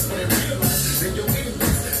you're friends, but in real life, they're your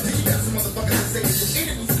enemies. Then you got some motherfuckers that say they're your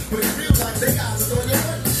enemies, but in real life, they eyes are on your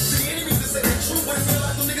money. See, enemies that say they're true, but in real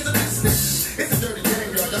life, them niggas are big snitches. It's a dirty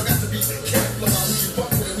game, y'all. Y'all got to be careful about who you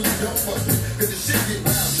fuck with and who you don't fuck with. Cause the shit get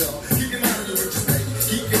wild, y'all. Keep your mind on the riches, baby.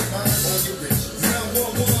 Keep your mind on your riches. Now,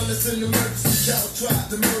 1-1, it's an emergency. Y'all tried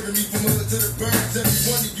to murder me from hood to the birds. Every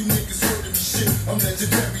one of you niggas heard me shit. I'm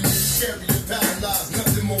legendary and scary and paralyzed.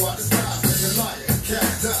 Nothing more I despise than a liar.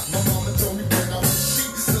 Capped out. My mama told me when I was see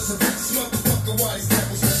this is a bitch motherfucker. Why these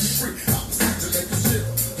devils let me free? I was need to make a shit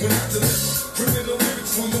when I deliver. Criminal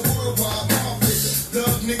lyrics from the worldwide mob figure.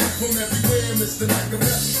 Thug niggas from everywhere, Mr.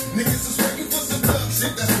 Machiavelli. Niggas is waiting for some thug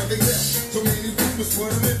shit, that's what they left. So many rumors for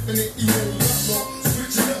them infinite, you know love law.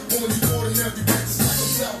 Switching up on you more than every breath. It's like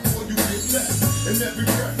I'm south on you get left. And every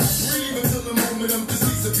breath I breathe until the moment I'm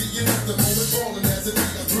deceased of being at the moment falling as a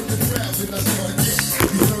knee. I grip the crowds and I start again.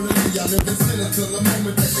 Eternally I live in sin until the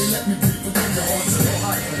moment that they let me breathe within the heart. So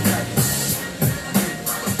high for the night.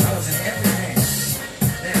 I was in every game.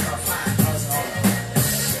 Then about 5, I was all out.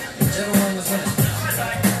 Whichever one was winning.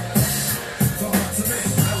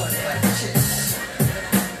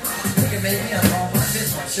 Made me a ball my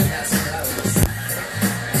bitch, I should have some dollars.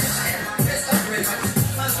 It's upgrade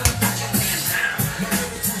my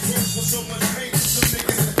so much pain, some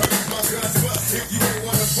niggas that hurt my guns bust. If you ain't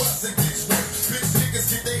wanna bust, then get straight. Bitch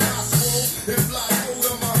niggas get they high swole. And fly gold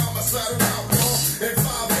on my homicidal outlaw. And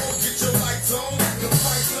 5-0, get your lights on. The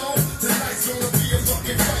fight's on. Tonight's gonna be a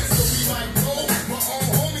fucking fight, so we might roll. My own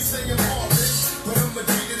homie saying all this, but I'ma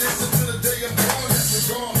do this until the day I'm gone. That's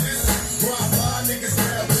regardless. Drive by, niggas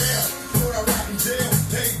grab down. Jail,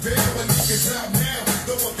 pay bail, and niggas out now.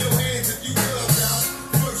 Throw up your hands if you clubbed out.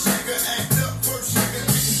 First nigga act up, first nigga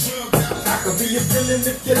getting drugged out. I could be a villain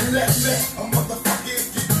if you let me. A motherfucker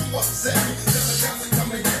if you do upset me. Tell the cops to come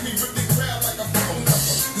and get me, rip the crowd like a phone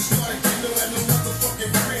number. The started kingdom and no motherfucking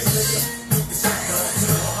friends, nigga. Look at something to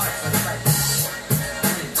the heart for the fight.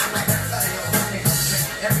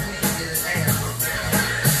 Every week he did his hand.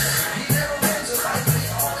 He never wins a fight, but he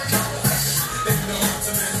always wins. Ain't no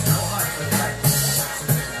ultimate, no heart for the fight.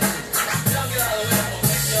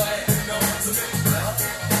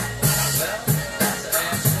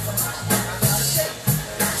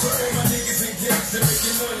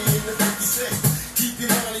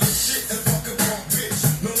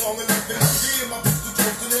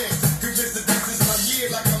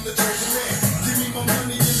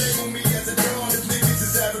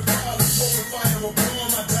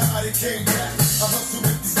 Came back. I hustle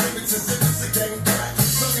with these lyrics as if it's a game back.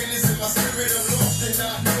 Something is in my spirit, I'm lost and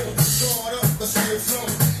I know. Start up, but still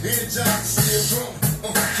flowing. Energized, still growing.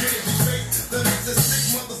 Can't be fake. The next a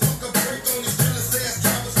sick motherfucker break on these jealous ass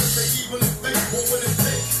drivers, cause they even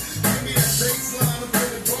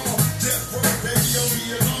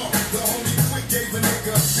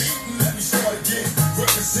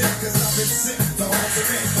You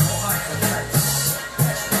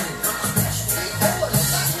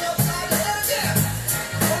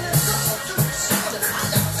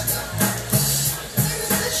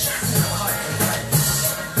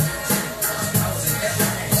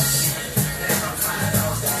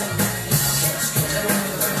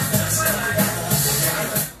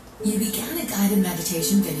began a guided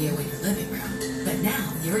meditation video in your living room, but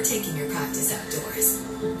now you're taking your practice outdoors.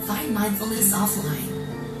 Find mindfulness offline.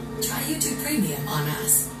 Try YouTube Premium on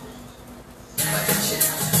us.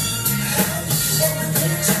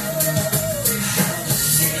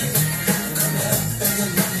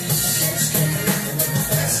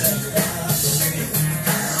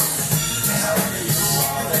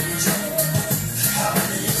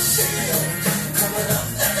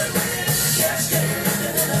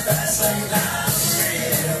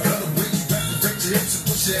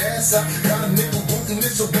 Got a nigga wanting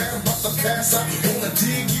it so bad I'm about to pass out. Wanna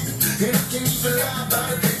dig you, and I can't even lie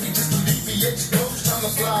about it, baby. Just alleviate your clothes, time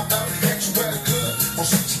to fly out. Catch you at a club, oh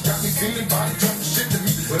shit, you got me feeling body jumping shit to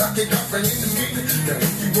me, but I can't comprehend the meaning. Now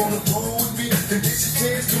if you wanna roll with me, then this your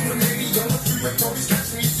chance to an 80 on the freeway. Police catch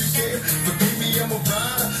me if you can. Forgive me, I'm a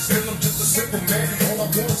rider, still I'm just a simple man. All I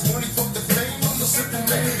want is money, fuck the fame. I'm a simple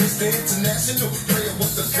man. It's the international player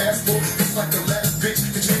with the passport. It's like the last bitch,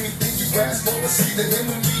 cause anything you ask for, it's either him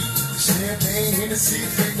or me. Champagne, Hennessy,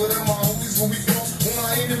 fake, but I'm always gonna be close on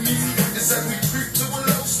my enemies. It's as we creep to a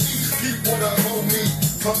low speed. Keep what I hold me.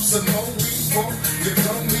 Pump some more weed, won't you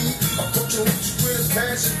know me? Approach your reach with a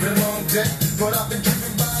passion, been a long day, but I've been driven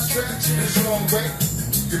by attraction in a strong way.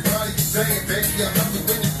 Your body is saying, baby, I love it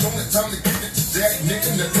when you're going. It's time to give it to that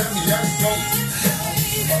nigga. Now tell me how you go.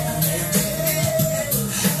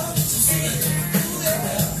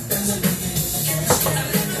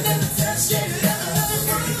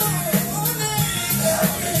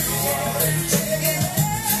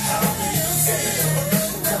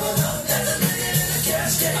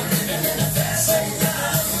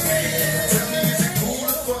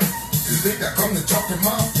 Talking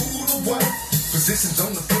my food or what? Positions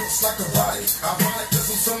on the floor, it's like a body. Ironic, cause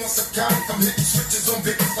I'm so psychotic. I'm hitting switches on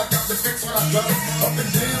bitches like I'm the fix when I drive. Up and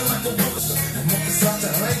down like a roller. I'm up inside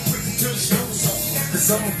the lane, quick until the show's over. Cause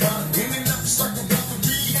I'm about to win it up just like a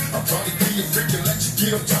referee. I'll probably be a freak and let you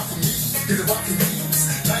get on top of me. Get it rockin' knees.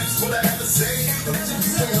 Life's what I have to say. But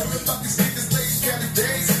you ain't heard about these niggas, ladies, county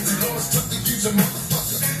days. Too long it's tough to use a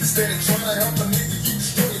motherfucker. Instead of trying to help a nigga, you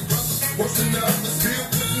destroy your brother. Worse than the others, still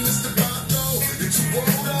putting this to too old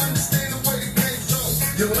to understand the way the game goes.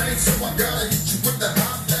 You're lame, so I gotta hit you with the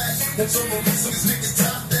hot facts. Want some of these niggas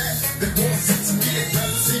top that. They want to see to me, they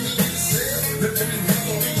rather see me in the cell. Living in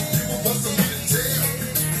hell, only a few of us are in the tail.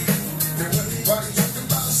 Now everybody talking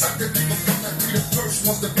about us, I could give a fuck. I be the first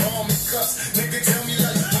ones to bomb and cuss. Nigga, tell me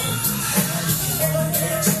how you doing.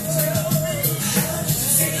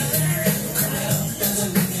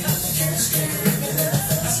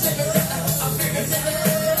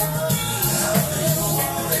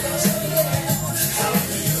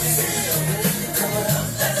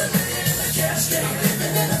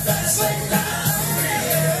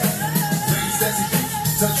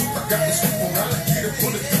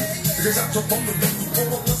 Because I took on the roof before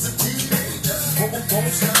I was a teenager. Mobile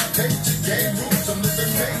phones, now pager, game rules, I'm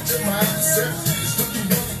living major. My self is looking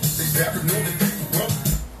money. They never know that people run.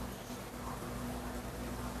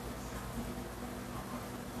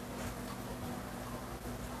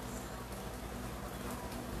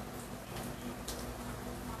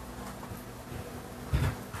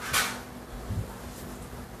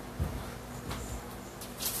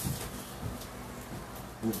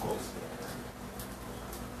 Who goes there?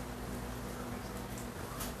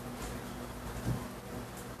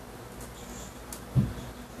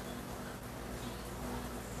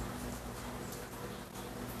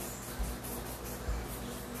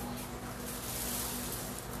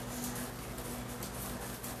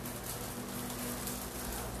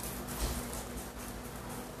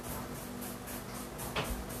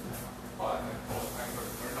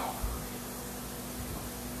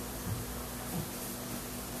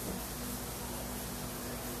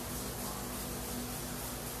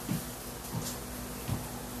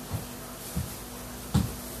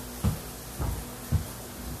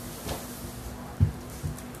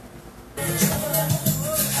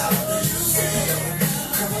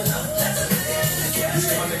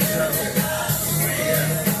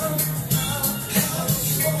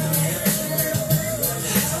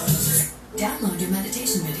 Download your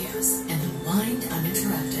meditation videos and unwind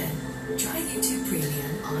uninterrupted. Try YouTube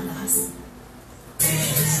Premium on us.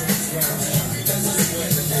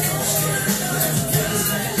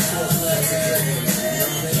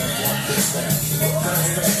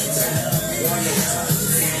 One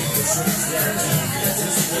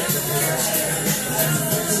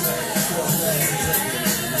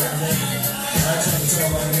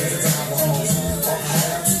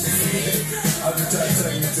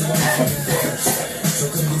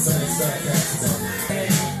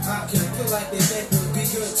I can feel like they think would be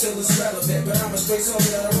good till it's relevant, but I'm a straight soldier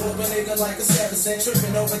that I roll up a nigga like a 7 cent,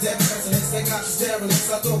 tripping over dead presidents. They got the steroids,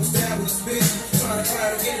 I thought was down with this busy, trying to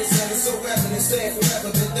climb to get it, and it's so evident, staying forever,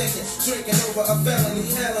 been thinking, drinking over a felony,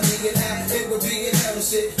 hella me, it would be in hell and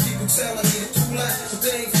shit. People telling me it's too loud, but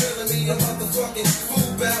they ain't feeling me. A motherfucking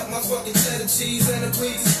fool bout my fucking cheddar cheese and the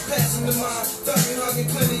please, passing the mind, thugging, hugging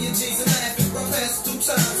plenty of G's and laughing. I passed 2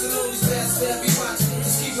 times and all these bastards that be watching,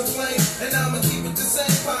 just keep it plain, and I'ma keep it the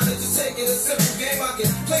same. Partner, just take it a simple game. I can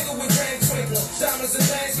play it with rain twinkling, diamonds and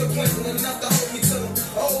bangs go twinkling, enough to hold me to them.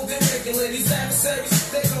 Old and regular, these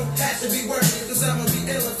adversaries, they don't have to be working, cause I'ma be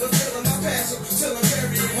ill and fulfilling my passion till I'm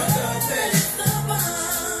burying my dog daddy.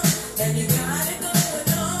 And you got it going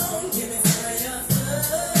on. Give me some of your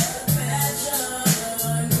good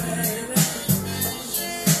passion, baby.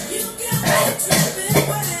 You got to be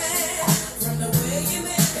wet from the way you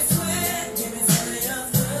make it sweat. Give me some of your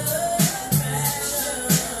good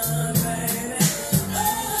passion, baby.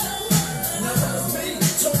 Now, me,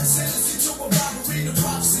 Jordan Citizens.